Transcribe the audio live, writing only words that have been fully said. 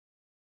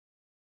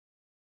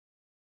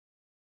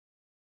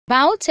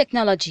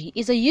Biotechnology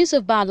is a use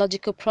of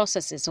biological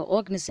processes or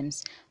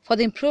organisms for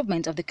the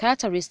improvement of the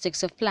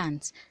characteristics of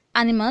plants,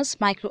 animals,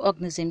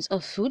 microorganisms, or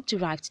food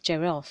derived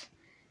thereof.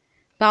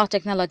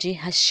 Biotechnology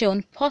has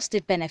shown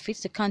positive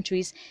benefits to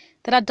countries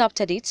that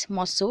adopted it,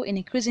 more so in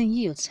increasing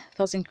yields,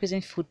 thus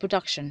increasing food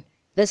production.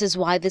 This is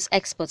why these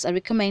experts are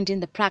recommending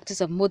the practice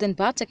of modern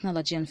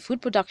biotechnology on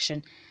food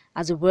production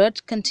as the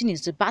world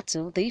continues to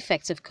battle the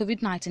effects of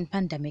COVID-19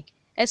 pandemic,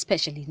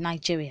 especially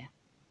Nigeria.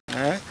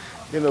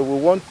 We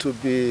want to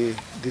be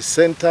the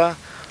center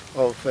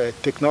of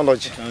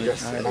technology.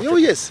 Yes,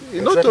 yes,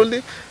 not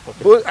only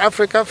both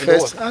Africa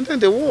first and then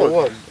the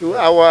world.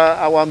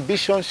 Our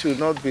ambition should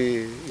not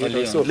be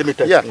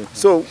limited. Yeah.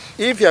 So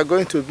if you are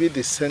going to be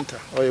the center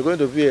or you're going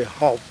to be a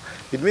hub,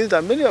 it means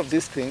that many of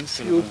these things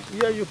you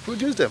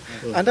produce them,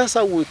 and that's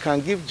how we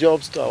can give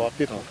jobs to our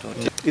people.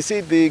 You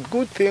see, the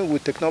good thing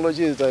with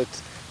technology is that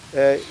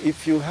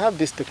if you have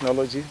this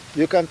technology,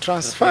 you can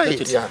transfer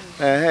it,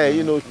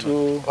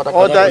 to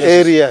other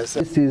areas.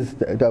 This is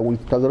that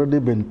it has already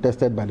been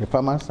tested by the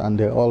farmers, and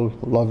they all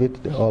love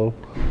it. They all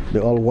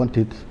want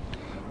it,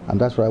 and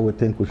that's why we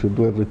think we should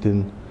do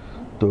everything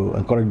to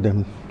encourage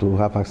them to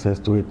have access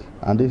to it.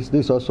 And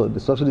the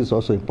subsidy is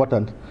also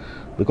important,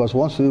 because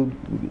once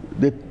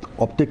they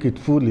uptake it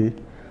fully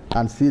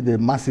and see the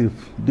massive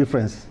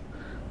difference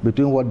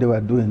between what they were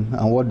doing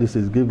and what this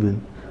is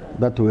giving,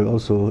 that will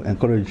also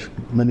encourage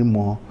many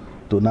more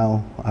to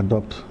now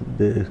adopt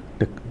the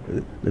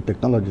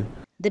technology.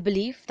 They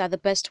believe that the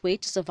best way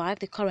to survive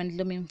the current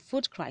looming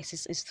food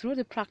crisis is through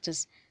the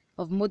practice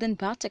of modern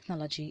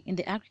biotechnology in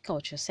the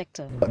agriculture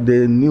sector.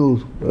 The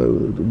new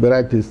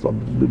varieties of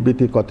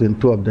BT cotton,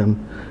 2 of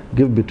them,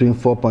 give between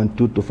 4.2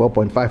 to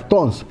 4.5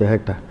 tons per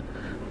hectare.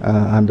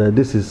 And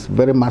this is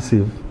very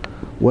massive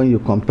when you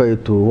compare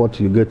it to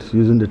what you get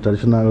using the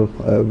traditional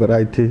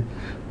variety,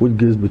 which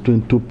gives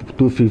between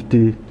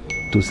 250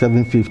 to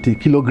 750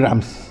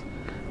 kilograms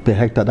per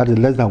hectare. That is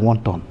less than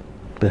 1 ton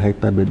per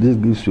hectare, but this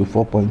gives you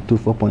 4.2,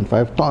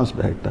 4.5 tons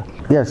per hectare.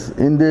 Yes,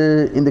 in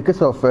the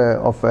case of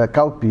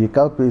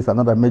cowpea is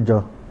another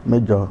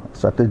major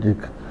strategic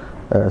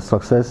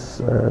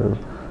success,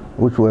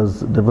 which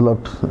was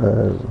developed,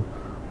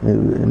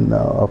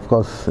 of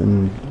course,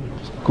 in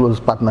close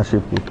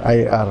partnership with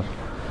IAR,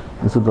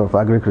 Institute of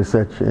Agric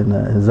Research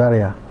in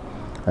Zaria.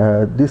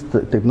 This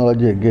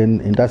technology, again,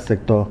 in that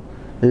sector,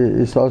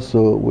 is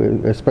also,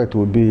 we expect,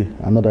 will be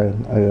another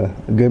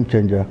game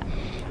changer,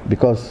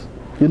 because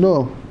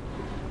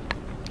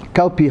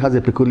cowpea has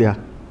a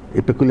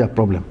peculiar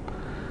problem.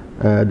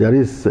 There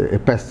is a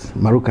pest,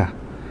 maruca,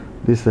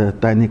 these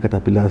tiny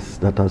caterpillars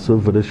that are so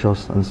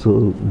voracious and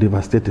so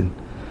devastating.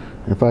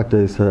 In fact,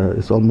 it's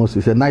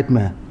a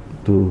nightmare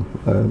to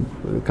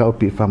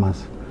cowpea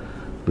farmers,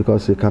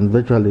 because it can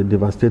virtually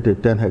devastate a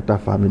 10-hectare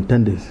farm in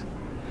 10 days.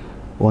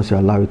 Once you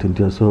allow it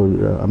into,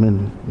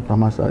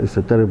 farmers, it's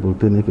a terrible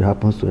thing if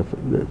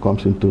it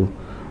comes into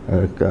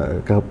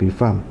cowpea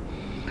farm.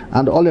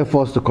 And all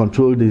efforts to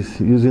control this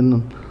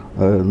using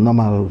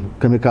normal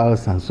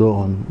chemicals and so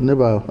on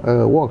never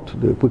worked.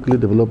 They quickly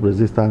developed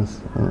resistance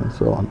and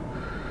so on.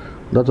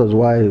 That was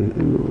why,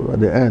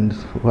 at the end,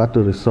 we had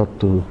to resort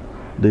to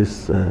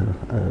this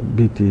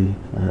BT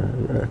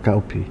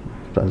cowpea,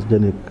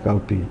 transgenic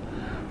cowpea,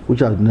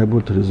 which has been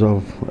able to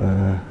resolve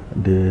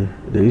the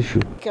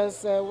issue.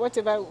 Because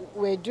whatever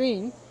we're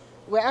doing,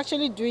 we're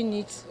actually doing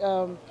it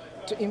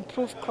to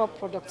improve crop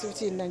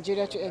productivity in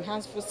Nigeria, to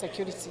enhance food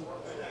security.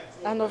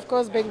 And of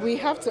course, but we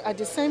have to, at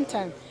the same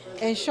time,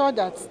 ensure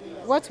that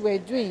what we're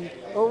doing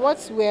or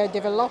what we're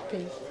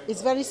developing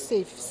is very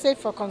safe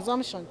for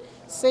consumption,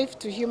 safe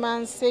to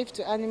humans, safe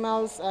to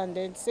animals, and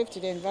then safe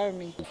to the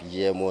environment.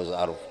 GMOs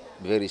are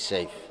very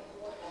safe,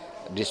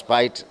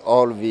 despite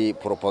all the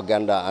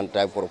propaganda,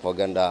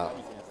 anti-propaganda,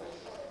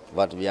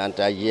 but the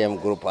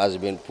anti-GM group has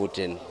been put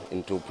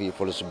into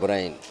people's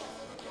brain.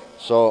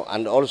 So,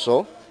 and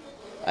also,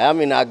 I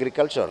am in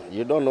agriculture.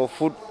 You don't know,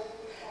 food,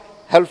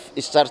 health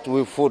starts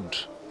with food.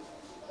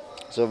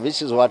 So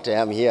this is what I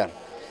am here.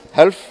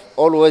 Health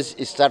always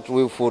starts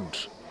with food.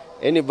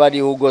 Anybody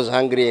who goes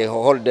hungry a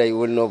whole day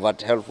will know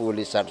that health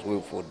will start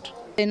with food.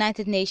 The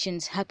United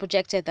Nations had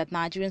projected that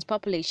Nigerians'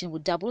 population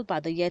would double by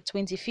the year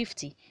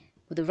 2050.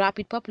 With the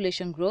rapid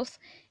population growth,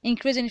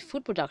 increasing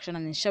food production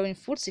and ensuring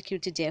food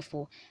security,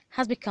 therefore,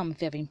 has become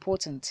very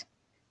important.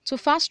 To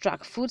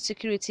fast-track food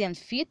security and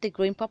feed the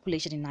growing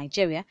population in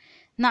Nigeria,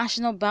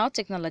 National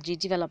Biotechnology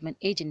Development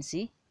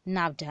Agency,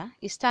 NABDA,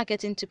 is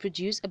targeting to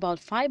produce about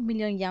 5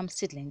 million yam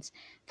seedlings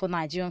for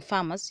Nigerian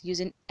farmers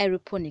using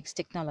aeroponics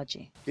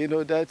technology.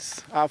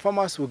 That our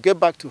farmers will get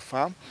back to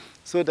farm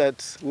so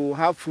that we will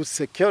have food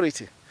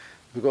security,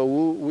 because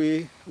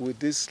we with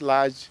this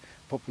large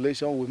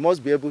population, we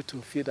must be able to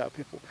feed our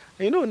people.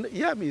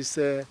 Yam is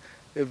a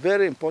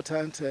very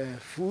important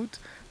food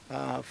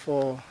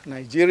for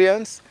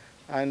Nigerians,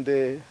 and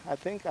I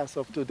think as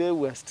of today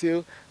we are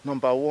still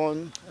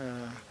 #1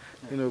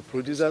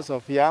 producers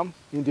of yam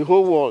in the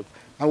whole world,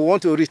 and we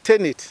want to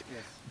retain it.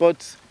 Yes.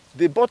 But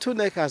the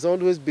bottleneck has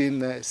always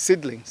been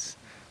seedlings.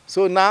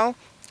 So now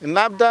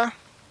NABDA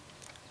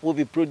will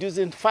be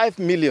producing 5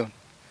 million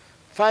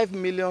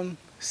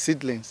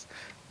seedlings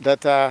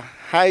that are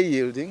high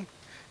yielding.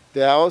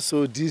 They are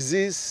also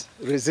disease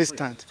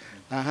resistant.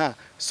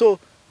 So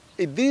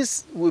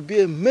this will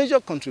be a major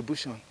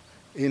contribution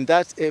in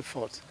that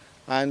effort.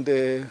 And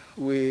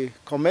we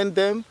commend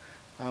them,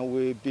 and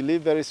we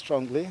believe very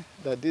strongly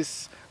that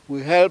this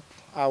will help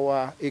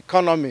our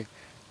economy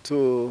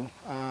to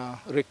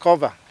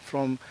recover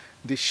from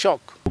the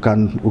shock. We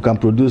can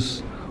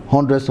produce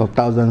hundreds of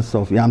thousands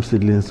of yam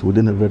seedlings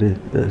within a very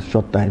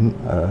short time.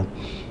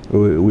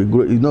 We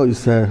grow, you know,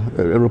 it's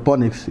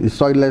aeroponics, it's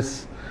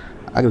soilless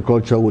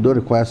agriculture. We don't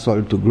require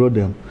soil to grow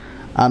them.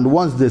 And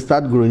once they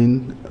start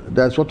growing,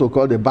 that's what we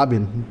call the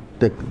babbing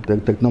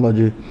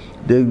technology.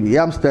 The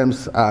yam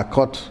stems are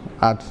cut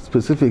at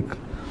specific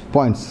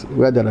points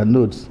where there are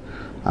nodes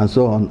and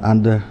so on,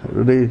 and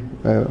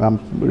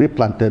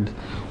replanted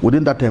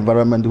within that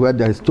environment where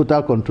there is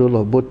total control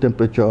of both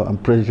temperature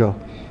and pressure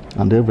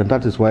and everything.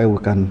 That is why we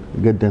can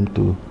get them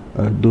to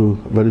do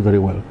very, very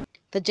well.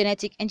 The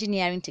genetic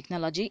engineering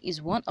technology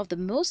is one of the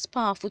most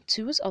powerful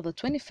tools of the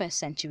 21st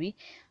century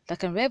that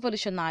can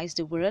revolutionize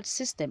the world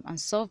system and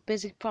solve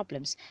basic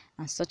problems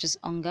such as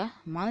hunger,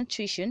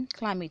 malnutrition,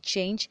 climate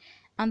change,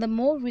 and the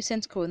more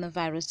recent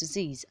coronavirus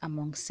disease,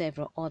 among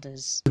several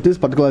others. It is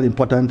particularly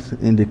important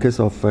in the case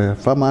of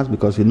farmers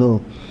because, you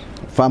know,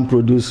 farm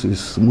produce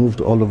is moved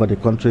all over the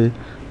country,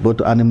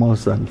 both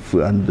animals and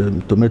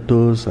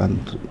tomatoes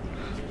and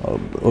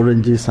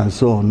oranges and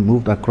so on,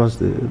 moved across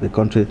the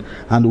country,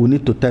 and we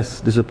need to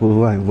test these people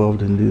who are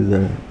involved in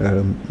these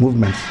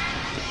movements.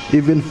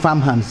 Even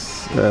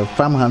farmhands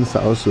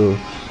are also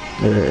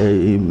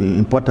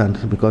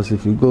important, because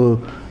if you go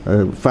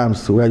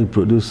farms where you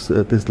produce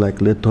things like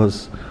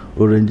lettuce,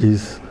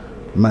 oranges,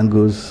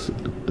 mangoes,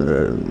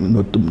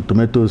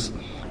 tomatoes,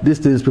 these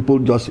things people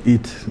just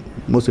eat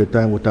most of the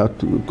time without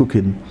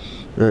cooking.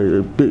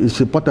 It's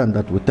important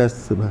that we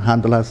test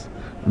handlers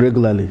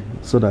regularly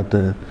so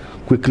that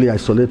quickly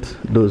isolate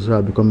those who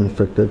have become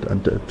infected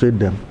and treat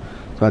them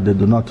so that they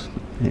do not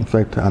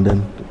infect and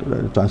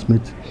then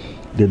transmit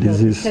the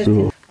disease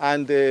to.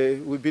 And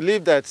we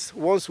believe that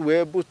once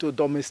we're able to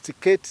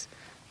domesticate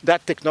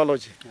that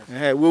technology,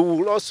 we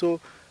will also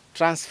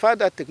transfer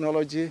that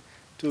technology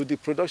to the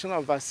production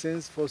of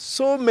vaccines for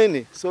so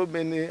many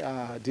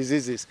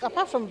diseases.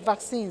 Apart from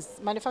vaccines,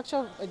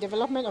 manufacture,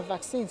 development of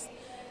vaccines,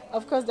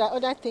 of course there are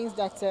other things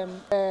that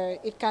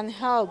it can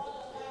help,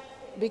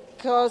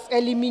 because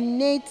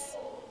eliminate,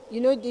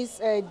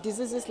 these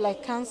diseases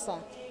like cancer,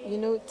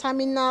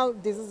 terminal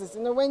diseases.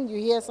 When you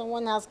hear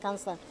someone has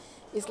cancer,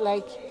 it's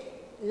like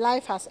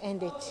life has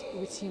ended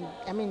with him.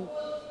 I mean,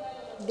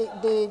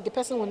 the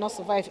person will not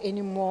survive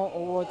anymore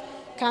or what.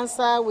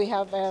 Cancer, we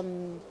have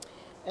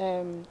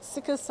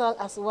sickle cell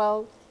as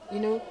well.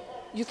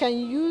 You can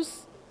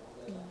use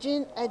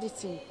gene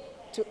editing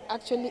to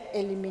actually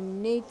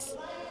eliminate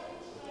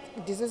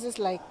diseases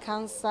like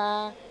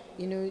cancer,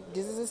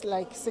 diseases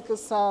like sickle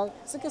cell.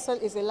 Sickle cell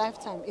is a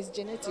lifetime, it's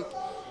genetic,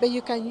 but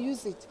you can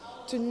use it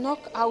to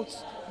knock out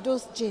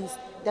those genes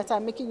that are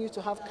making you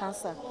to have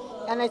cancer.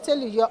 And I tell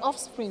you, your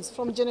offsprings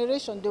from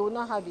generation, they will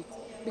not have it,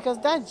 because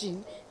that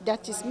gene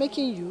that is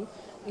making you,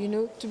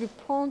 to be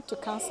prone to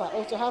cancer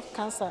or to have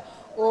cancer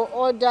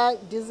or other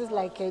diseases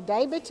like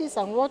diabetes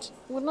and what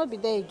will not be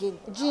there again.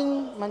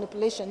 Gene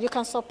manipulation, you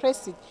can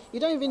suppress it. You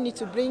don't even need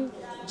to bring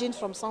gene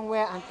from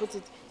somewhere and put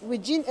it.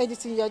 With gene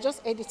editing, you're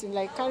just editing,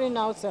 like carrying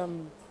out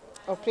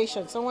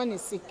operation. Someone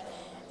is sick,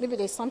 maybe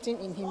there's something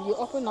in him, you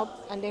open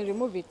up and then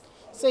remove it.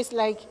 So it's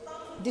like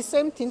the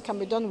same thing can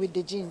be done with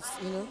the genes,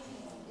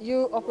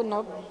 You open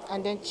up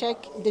and then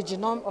check the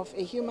genome of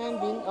a human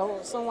being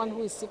or someone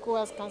who is sick, who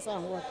has cancer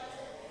and what.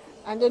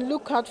 And then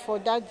look out for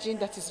that gene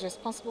that is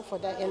responsible for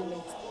that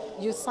ailment.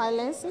 You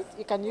silence it,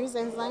 you can use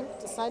enzyme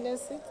to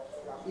silence it,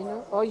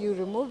 or you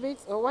remove it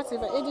or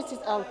whatever, edit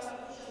it out.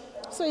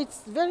 So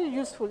it's very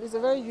useful, it's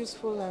a very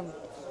useful,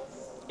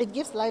 it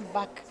gives life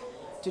back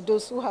to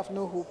those who have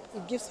no hope.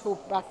 It gives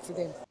hope back to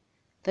them.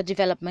 The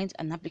development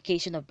and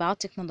application of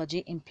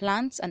biotechnology in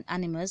plants and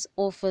animals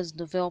offers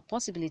novel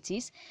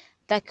possibilities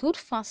that could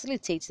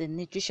facilitate the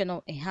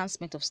nutritional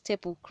enhancement of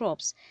staple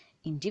crops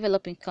in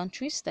developing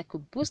countries that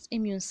could boost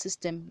immune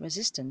system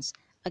resistance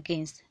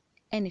against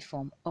any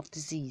form of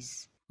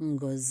disease.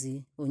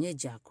 Ngozi,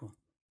 Onyejiaku,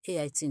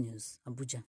 AIT News, Abuja.